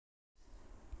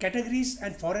categories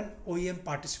and foreign OEM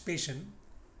participation,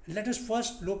 let us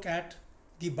first look at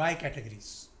the buy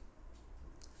categories.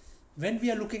 When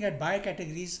we are looking at buy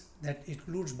categories, that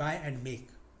includes buy and make.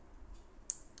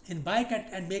 In buy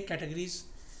and make categories,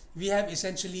 we have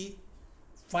essentially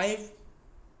 5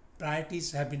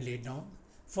 priorities have been laid down.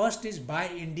 First is buy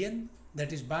Indian,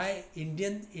 that is buy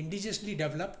Indian indigenously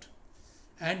developed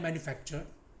and manufactured,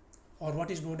 or what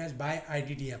is known as buy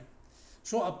IDDM.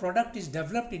 So a product is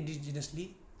developed indigenously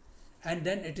and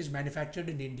then it is manufactured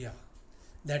in India.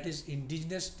 That is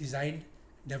indigenous, designed,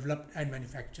 developed and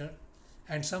manufactured,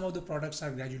 and some of the products are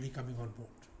gradually coming on board.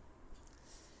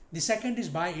 The second is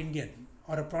buy Indian,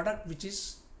 or a product which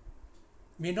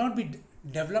may not be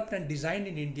developed and designed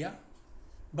in India,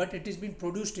 but it is being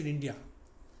produced in India.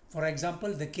 For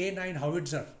example, the K9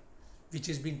 howitzer, which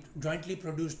has been jointly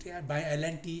produced by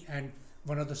L&T and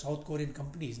one of the South Korean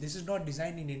companies. This is not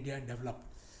designed in India and developed,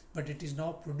 but it is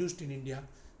now produced in India,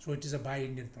 so it is a buy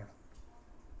Indian product.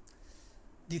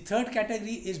 The third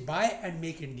category is buy and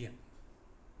make Indian.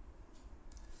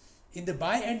 In the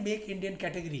buy and make Indian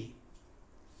category,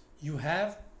 you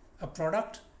have a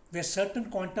product where certain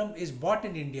quantum is bought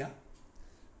in India.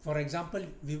 For example,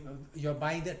 you're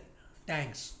buying the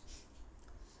tanks.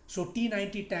 So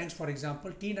T90 tanks, for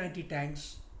example, T90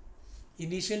 tanks,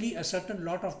 initially a certain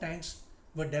lot of tanks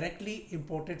were directly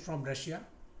imported from Russia.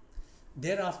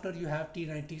 Thereafter, you have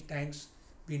T90 tanks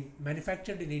being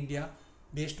manufactured in India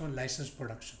based on licensed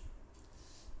production.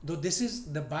 Though this is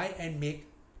the buy and make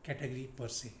category per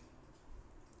se.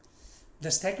 The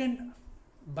second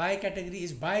buy category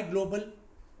is buy global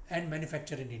and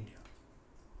manufacture in India.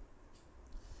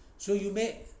 So you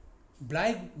may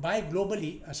buy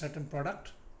globally a certain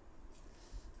product,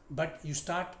 but you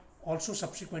start also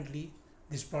subsequently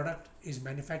this product is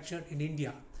manufactured in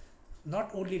India.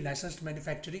 Not only licensed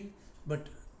manufacturing, but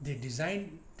the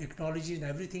design, technology and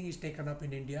everything is taken up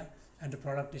in India, and the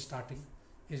product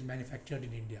is manufactured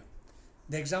in India.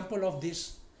 The example of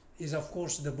this is of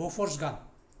course the Bofors gun.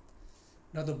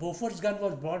 Now the Bofors gun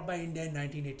was bought by India in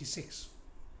 1986.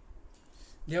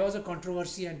 There was a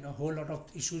controversy and a whole lot of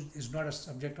issues, is not a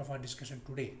subject of our discussion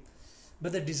today.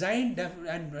 But the design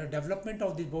and development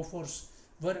of the Bofors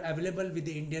were available with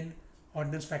the Indian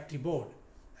Ordnance Factory Board.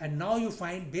 And now you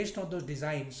find, based on those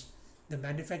designs, the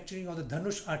manufacturing of the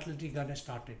Dhanush artillery gun has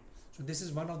started. So this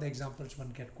is one of the examples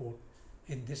one can quote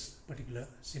in this particular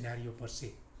scenario per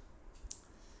se.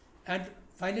 And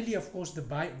finally, of course, the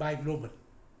buy global.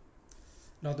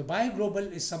 Now the buy global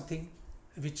is something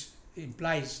which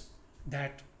implies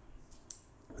that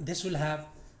this will have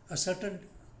a certain,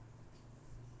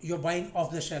 you're buying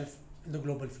off the shelf in the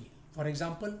global field. For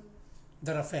example,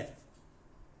 the Rafale.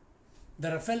 The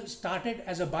Rafale started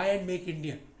as a buy and make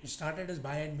Indian. It started as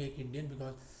buy and make Indian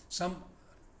because some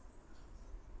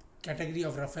category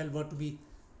of Rafale were to be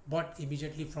bought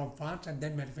immediately from France and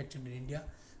then manufactured in India.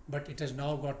 But it has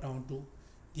now got down to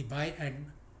the buy and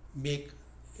make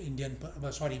Indian,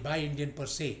 buy Indian per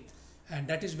se. And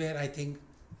that is where I think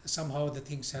somehow the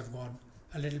things have gone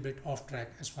a little bit off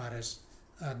track as far as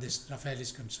this Rafale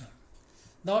is concerned.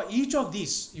 Now each of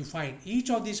these, you find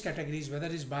each of these categories, whether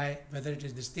it is buy, whether it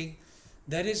is this thing,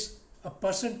 there is a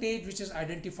percentage which is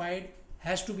identified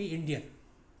has to be Indian.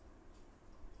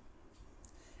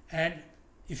 And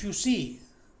if you see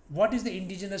what is the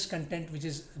indigenous content which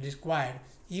is required,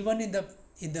 even in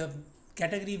the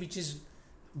category which is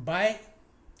buy,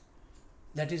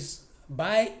 that is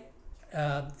buy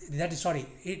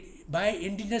by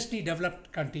indigenously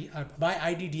developed country, by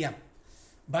IDDM,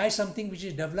 by something which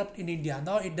is developed in India.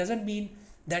 Now it doesn't mean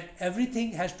that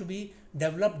everything has to be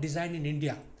developed, designed in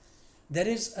India. There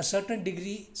is a certain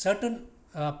degree, certain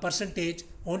percentage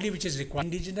only which is required,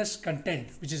 indigenous content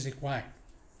which is required.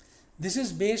 This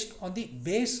is based on the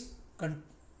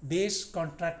base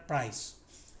contract price.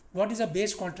 What is a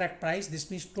base contract price?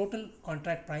 This means total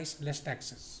contract price less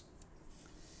taxes.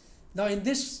 Now in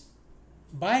this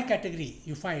buy category,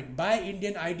 you find buy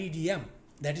Indian IDDM,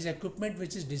 that is equipment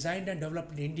which is designed and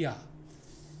developed in India.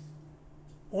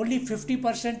 Only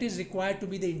 50% is required to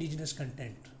be the indigenous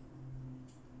content.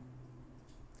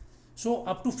 So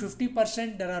up to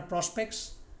 50% there are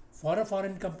prospects for a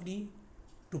foreign company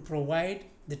to provide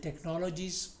the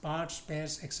technologies, parts,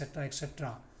 spares, etc.,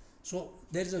 etc. So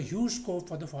there is a huge scope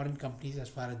for the foreign companies as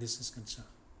far as this is concerned.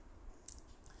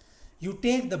 You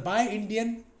take the buy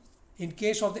Indian. In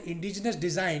case of the indigenous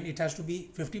design, it has to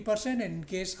be 50%, and in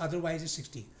case otherwise is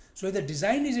 60%. So if the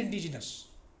design is indigenous,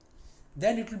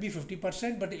 then it will be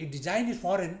 50%, but if design is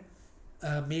foreign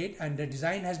made and the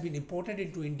design has been imported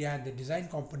into India and the design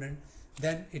component,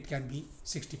 then it can be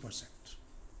 60%.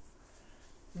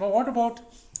 Now what about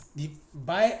the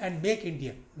buy and make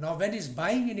Indian. Now when is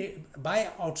buying buy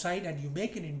outside and you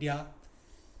make in India,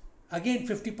 again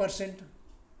 50%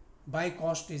 buy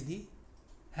cost is the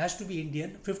has to be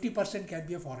Indian, 50% can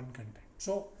be a foreign content.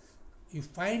 So you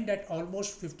find that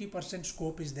almost 50%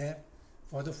 scope is there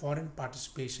for the foreign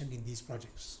participation in these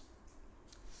projects.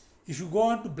 If you go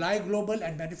on to buy global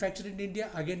and manufacture in India,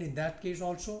 again in that case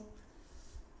also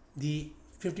the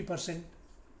 50%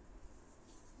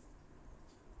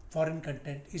 foreign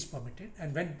content is permitted.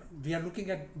 And when we are looking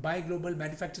at buy global,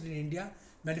 manufacture in India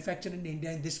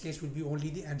in this case will be only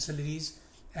the ancillaries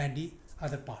and the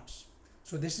other parts.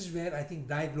 So this is where I think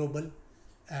buy global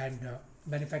and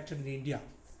manufacture in India,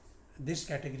 this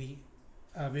category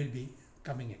will be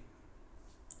coming in.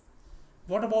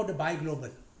 What about the buy global?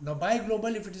 Now buy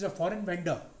global, if it is a foreign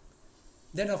vendor,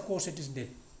 then of course it is nil.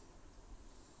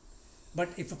 But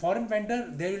if a foreign vendor,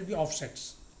 there will be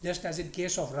offsets, just as in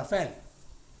case of Rafale.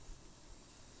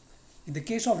 In the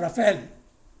case of Rafale,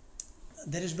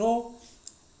 there is no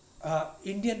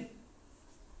Indian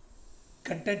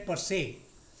content per se,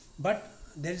 but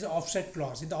there is an offset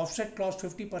clause. In the offset clause,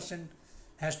 50%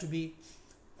 has to be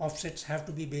offsets have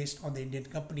to be based on the Indian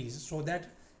companies, so that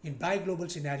in buy global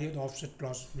scenario the offset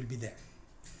clause will be there.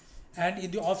 And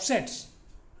in the offsets,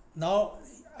 now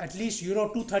at least euro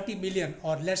 230 million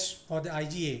or less for the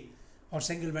IGA or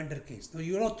single vendor case. The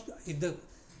if the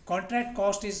contract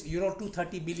cost is euro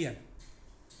 230 million,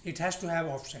 it has to have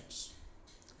offsets,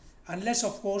 unless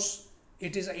of course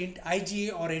it is an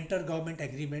IGA or inter-government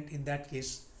agreement. In that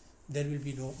case there will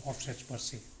be no offsets per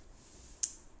se.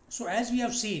 So as we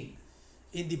have seen,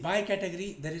 in the buy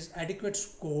category there is adequate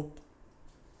scope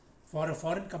for a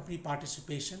foreign company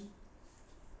participation.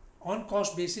 On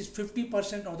cost basis,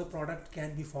 50% of the product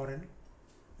can be foreign,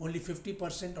 only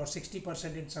 50% or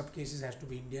 60% in some cases has to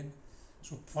be Indian.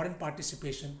 So foreign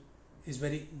participation is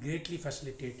very greatly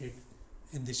facilitated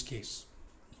in this case.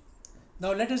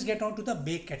 Now let us get on to the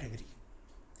make category.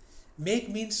 Make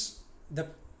means the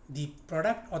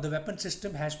product or the weapon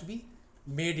system has to be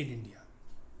made in India.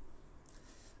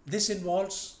 This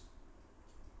involves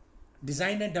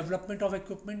design and development of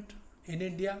equipment in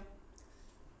India,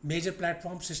 major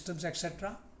platform systems,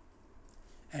 etc.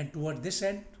 And toward this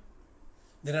end,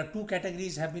 there are two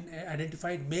categories have been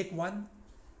identified. Make 1,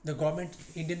 the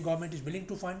Indian government is willing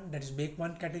to fund, that is Make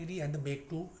 1 category, and the Make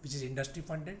 2, which is industry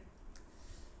funded.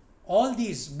 All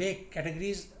these make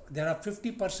categories, there are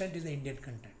 50% is the Indian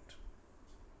content.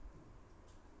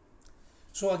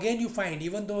 So again you find,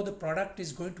 even though the product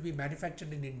is going to be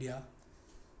manufactured in India,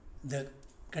 the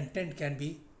content can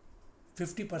be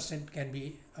 50% can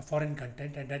be a foreign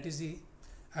content, and that is the,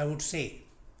 I would say,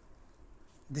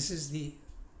 this is the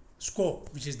scope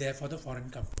which is there for the foreign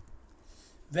company,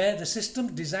 where the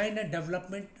system design and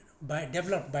developed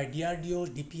by DRDOs,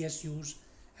 DPSUs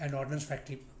and Ordnance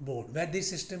Factory Board, where these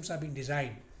systems are being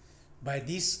designed by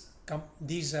these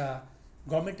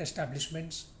government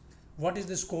establishments. What is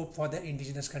the scope for the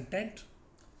indigenous content?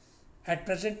 At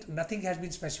present, nothing has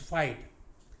been specified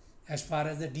as far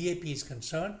as the DAP is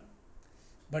concerned,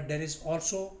 but there is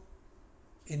also,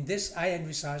 in this I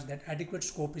envisage that adequate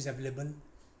scope is available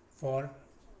for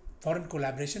foreign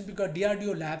collaboration, because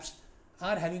DRDO labs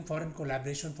are having foreign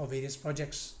collaboration for various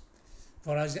projects.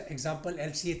 For example,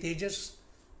 LCA Tejas,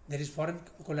 there is foreign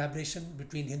collaboration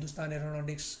between Hindustan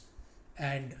Aeronautics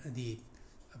and the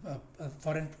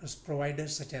foreign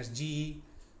providers such as GE,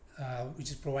 which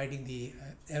is providing the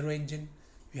aero engine.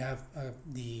 You have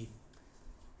the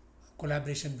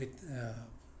collaboration with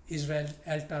Israel,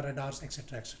 Alta radars,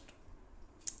 etc., etc.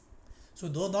 So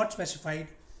though not specified,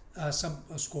 some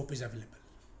scope is available.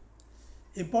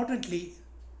 Importantly,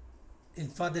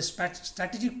 for the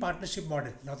strategic partnership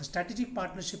model, now the strategic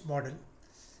partnership model,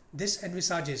 this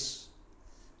envisages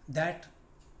that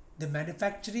the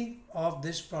manufacturing of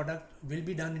this product will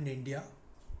be done in India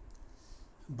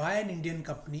by an Indian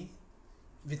company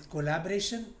with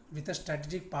collaboration with a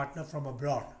strategic partner from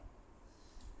abroad.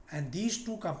 And these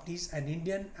two companies, an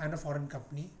Indian and a foreign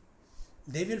company,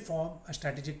 they will form a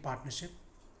strategic partnership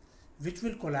which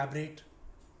will collaborate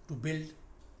to build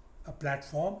a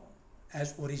platform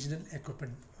as original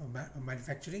equipment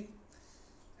manufacturing.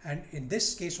 And in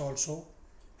this case also,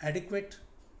 adequate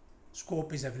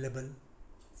scope is available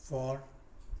for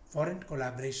foreign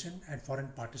collaboration and foreign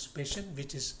participation,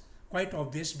 which is quite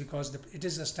obvious because it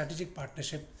is a strategic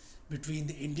partnership between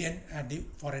the Indian and the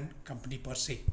foreign company per se.